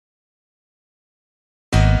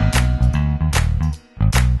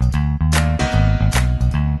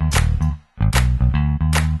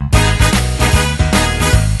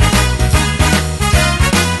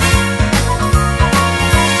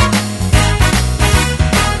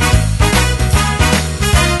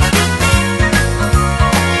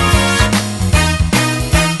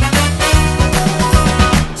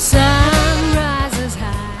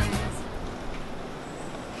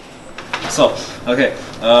Okay,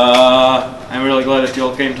 I'm really glad that you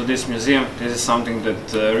all came to this museum. This is something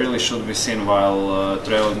that really should be seen while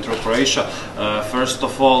traveling through Croatia. First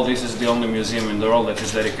of all, this is the only museum in the world that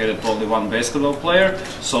is dedicated to only one basketball player,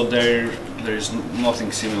 so there is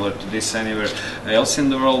nothing similar to this anywhere else in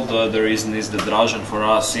the world. The reason is that Dražen for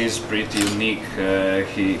us is pretty unique.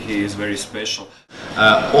 He is very special.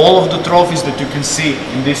 All of the trophies that you can see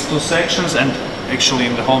in these two sections, and actually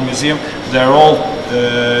in the whole museum, they're all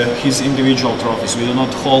his individual trophies. We do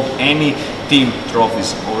not hold any team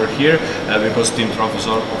trophies over here because team trophies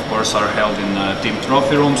of course are held in team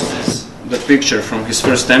trophy rooms. The picture from his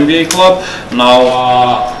first NBA club.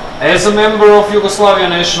 Now as a member of Yugoslavia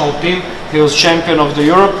national team, he was champion of the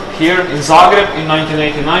Europe here in Zagreb in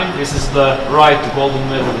 1989. This is the right golden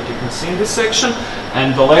medal that you can see in this section.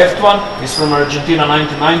 And the left one is from Argentina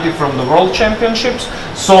 1990 from the World Championships.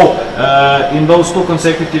 So in those two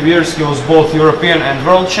consecutive years he was both European and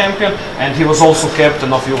World Champion, and he was also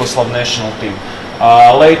captain of Yugoslav national team.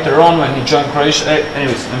 Later on, when he joined Croatia,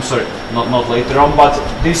 anyways, I'm sorry, not later on, but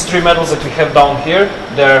these three medals that we have down here,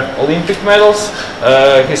 they're Olympic medals.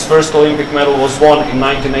 His first Olympic medal was won in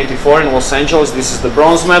 1984 in Los Angeles. This is the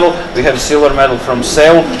bronze medal. We have a silver medal from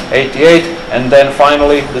Seoul, 88, and then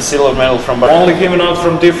finally the silver medal from only given out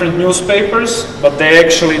from different newspapers, but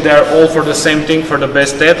they're all for the same thing, for the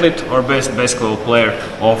best athlete or best basketball player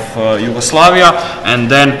of Yugoslavia.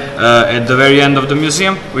 And then at the very end of the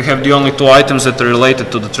museum, we have the only two items that are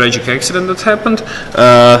related to the tragic accident that happened.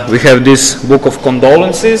 We have this book of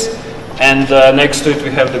condolences, and next to it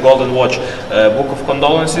we have the golden watch. Book of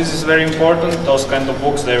condolences is very important. Those kind of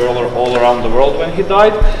books, they were all around the world when he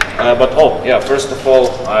died. But first of all,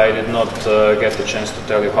 I did not get the chance to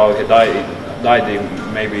tell you how he died.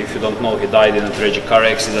 Maybe if you don't know, he died in a tragic car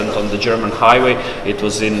accident on the German highway. It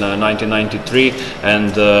was in 1993,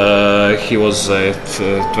 and he was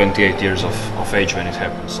 28 years of age when it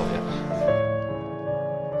happened. So yeah.